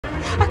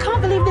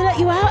believe they let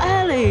you out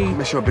early.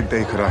 Miss your big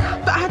day, could I?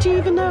 But how do you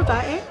even know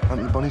about it?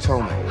 Auntie Bonnie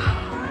told me.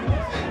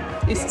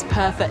 This is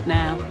perfect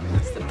now.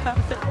 It's the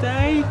perfect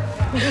day.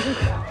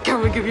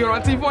 Can we give your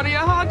Auntie Bonnie a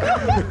hug?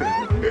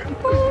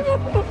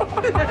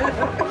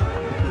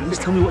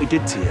 Just tell me what he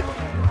did to you.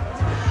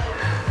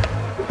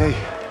 Hey,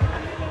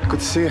 good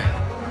to see you.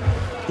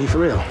 Are you for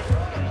real?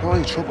 You're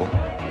in trouble.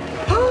 What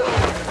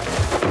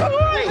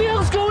the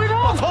hell's going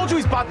on? I told you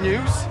it's bad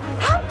news.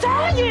 How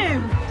dare you?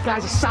 This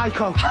guy's a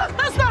psycho.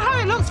 That's not how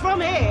it looks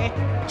from here.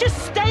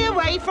 Just stay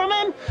away from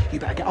him. You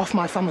better get off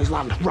my family's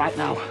land right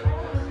now.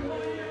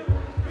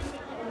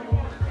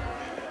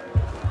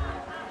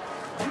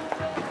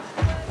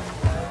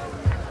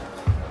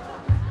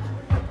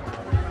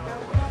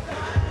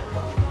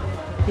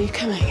 Are you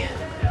coming?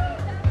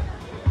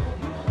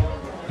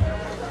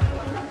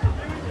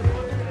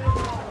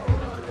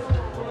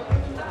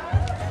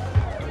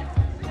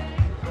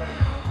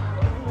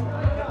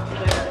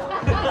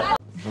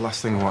 The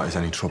last thing I want is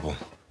any trouble.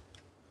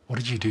 What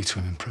did you do to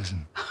him in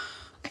prison?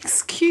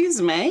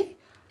 Excuse me?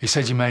 He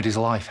said you made his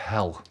life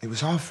hell. It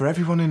was hard for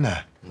everyone in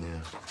there.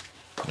 Yeah,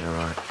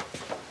 right.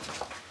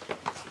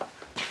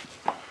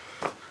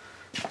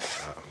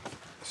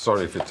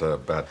 Sorry if it's a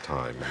bad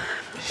time.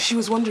 She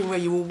was wondering where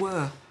you all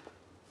were.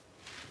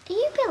 Are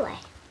you Billy?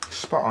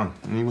 Spot on.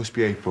 And you must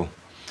be April.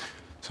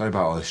 Sorry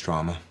about all this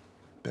drama.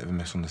 Bit of a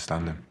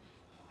misunderstanding.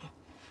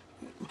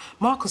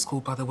 Mark was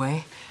called, by the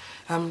way.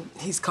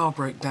 His car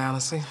broke down,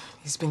 so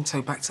he's been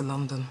towed back to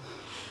London.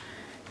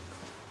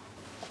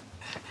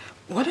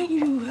 Why don't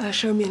you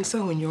show me and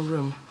So in your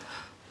room?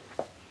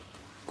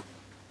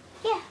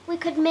 Yeah, we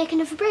could make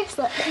another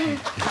bracelet.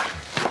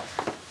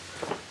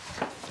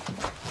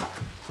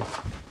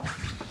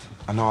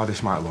 I know how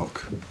this might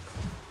look.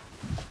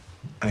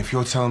 And if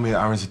you're telling me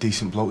that Aaron's a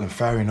decent bloke, then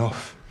fair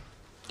enough.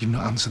 You've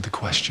not answered the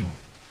question.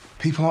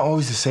 People aren't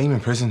always the same in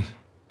prison.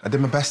 I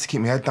did my best to keep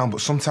my head down,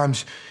 but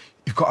sometimes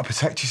you've got to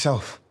protect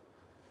yourself.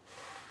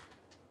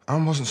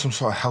 Aaron wasn't some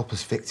sort of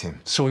helpless victim.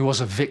 So he was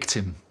a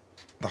victim.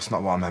 That's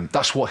not what I meant.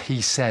 That's what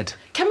he said.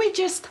 Can we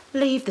just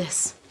leave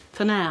this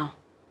for now?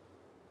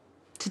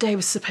 Today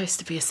was supposed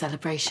to be a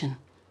celebration.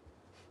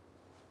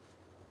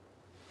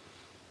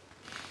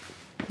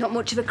 Not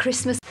much of a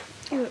Christmas.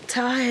 You look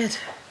tired.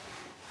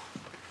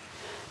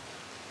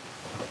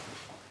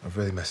 I've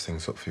really messed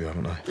things up for you,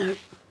 haven't I? No,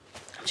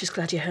 I'm just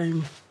glad you're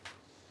home.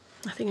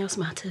 Nothing else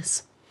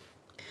matters.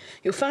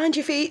 You'll find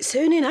your feet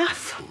soon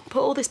enough.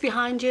 Put all this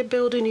behind you,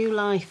 build a new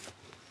life.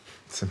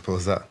 Simple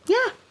as that.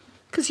 Yeah,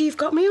 because you've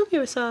got me on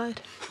your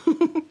side.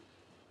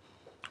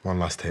 One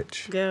last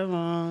hitch. Go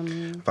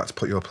on. I've had to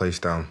put your place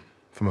down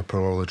from a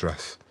parole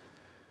address.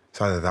 It's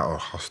either that or a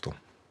hostel.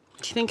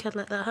 Do you think I'd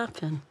let that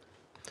happen?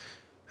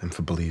 And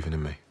for believing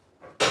in me.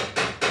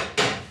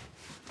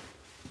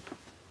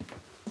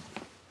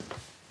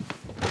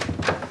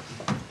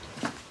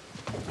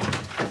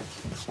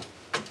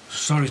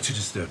 Sorry to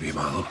disturb you,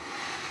 Marlowe.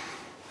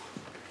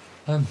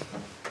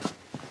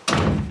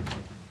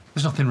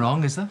 There's nothing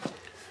wrong, is there?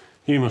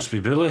 You must be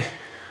Billy.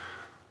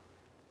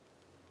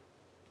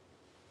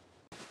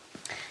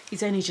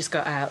 He's only just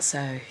got out,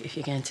 so if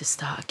you're going to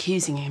start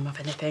accusing him of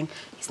anything,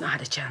 he's not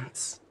had a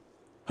chance.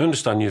 I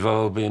understand you've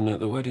all been at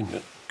the wedding.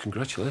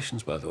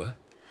 Congratulations, by the way.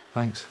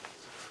 Thanks.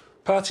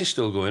 Party's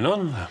still going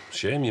on.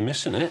 Shame you're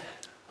missing it.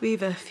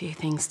 We've a few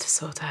things to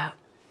sort out.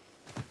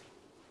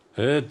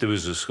 Heard there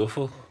was a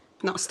scuffle.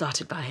 Not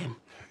started by him.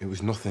 It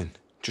was nothing.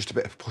 Just a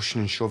bit of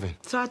pushing and shoving.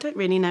 So I don't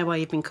really know why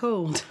you've been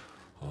called.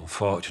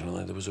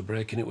 Unfortunately, there was a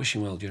break-in at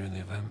Wishingwell during the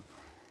event.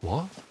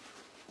 What?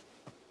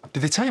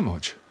 Did they take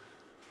much?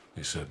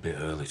 It's a bit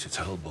early to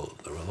tell, but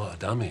there were a lot of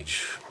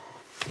damage.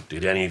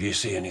 Did any of you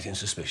see anything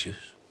suspicious?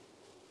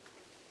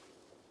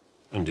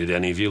 And did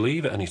any of you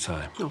leave at any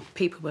time? Oh,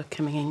 people were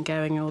coming and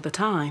going all the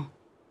time.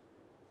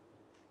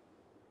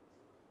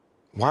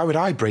 Why would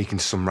I break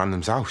into some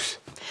random's house?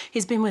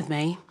 He's been with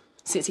me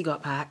since he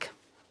got back.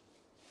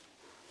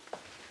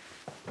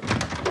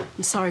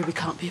 I'm sorry we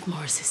can't be of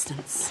more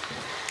assistance.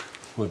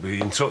 We'll be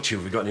in touch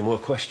if we've got any more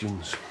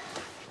questions.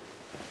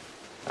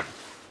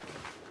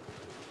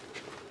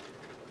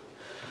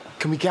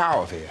 Can we get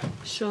out of here?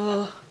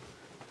 Sure.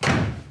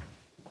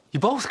 You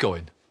both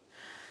going?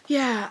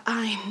 Yeah,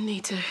 I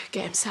need to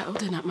get him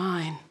settled in at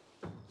mine.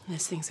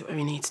 There's things that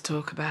we need to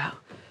talk about.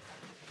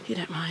 You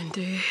don't mind,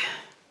 do you?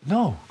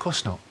 No, of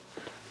course not.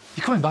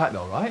 You're coming back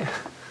though, right?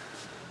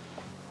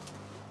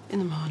 In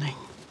the morning.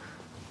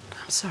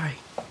 I'm sorry.